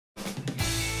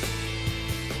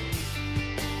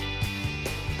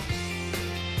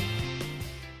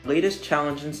The latest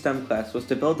challenge in STEM class was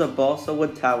to build a balsa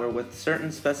wood tower with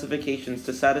certain specifications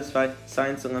to satisfy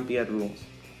Science Olympiad rules.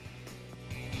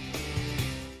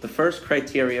 The first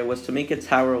criteria was to make a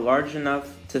tower large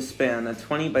enough to span a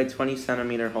 20 by 20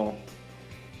 centimeter hole.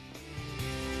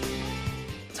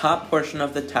 The top portion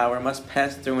of the tower must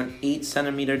pass through an 8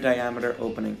 centimeter diameter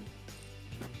opening.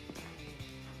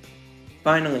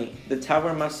 Finally, the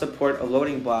tower must support a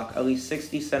loading block at least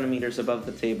 60 centimeters above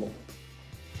the table.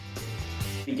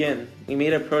 To begin, we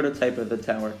made a prototype of the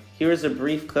tower. Here is a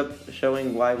brief clip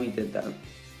showing why we did that.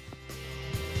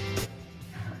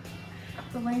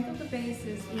 The length of the base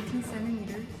is 18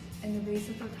 centimeters and the base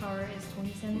of the tower is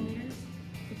 20 centimeters.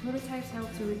 The prototypes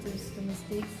help to reduce the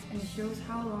mistakes and it shows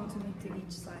how long to make to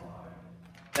each side.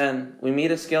 Then, we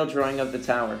made a scale drawing of the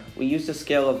tower. We used a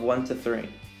scale of 1 to 3.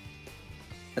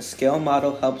 A scale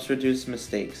model helps reduce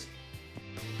mistakes.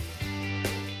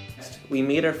 Next, we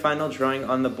made our final drawing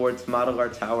on the board to model our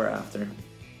tower after.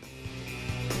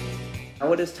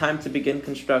 Now it is time to begin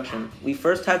construction. We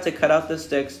first had to cut out the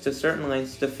sticks to certain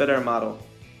lengths to fit our model.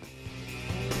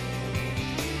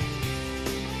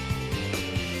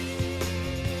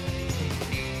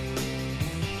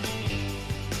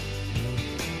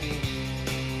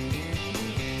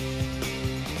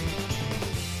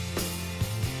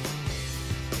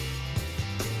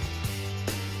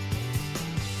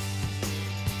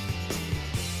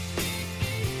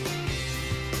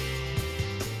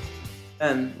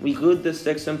 Then, we glued the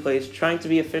sticks in place, trying to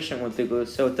be efficient with the glue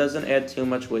so it doesn't add too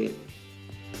much weight.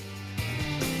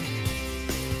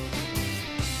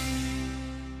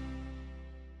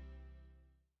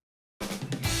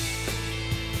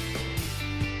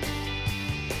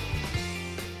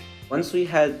 Once we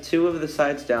had 2 of the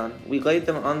sides down, we laid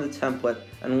them on the template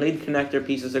and laid connector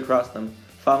pieces across them,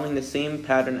 following the same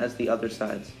pattern as the other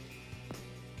sides.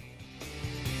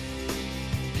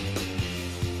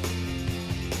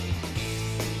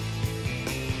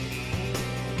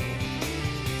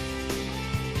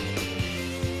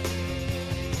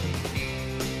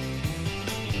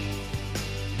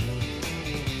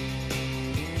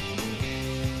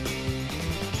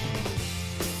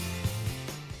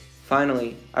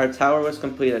 Finally, our tower was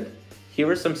completed. Here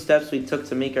were some steps we took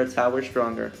to make our tower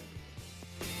stronger.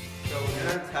 So in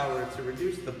our tower, to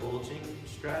reduce the bulging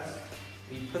stress,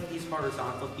 we put these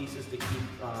horizontal pieces to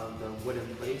keep the wood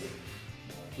in place.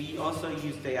 We also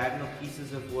used diagonal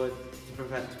pieces of wood to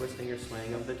prevent twisting or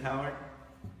swaying of the tower.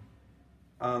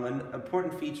 An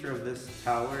important feature of this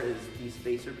tower is these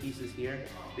spacer pieces here.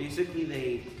 Basically,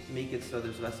 they make it so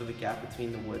there's less of a gap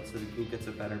between the wood so the glue gets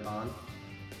a better bond.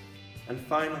 And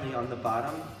finally, on the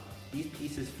bottom, these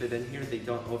pieces fit in here, they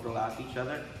don't overlap each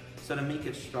other. So to make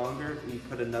it stronger, we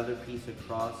put another piece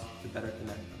across to better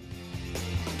connect them.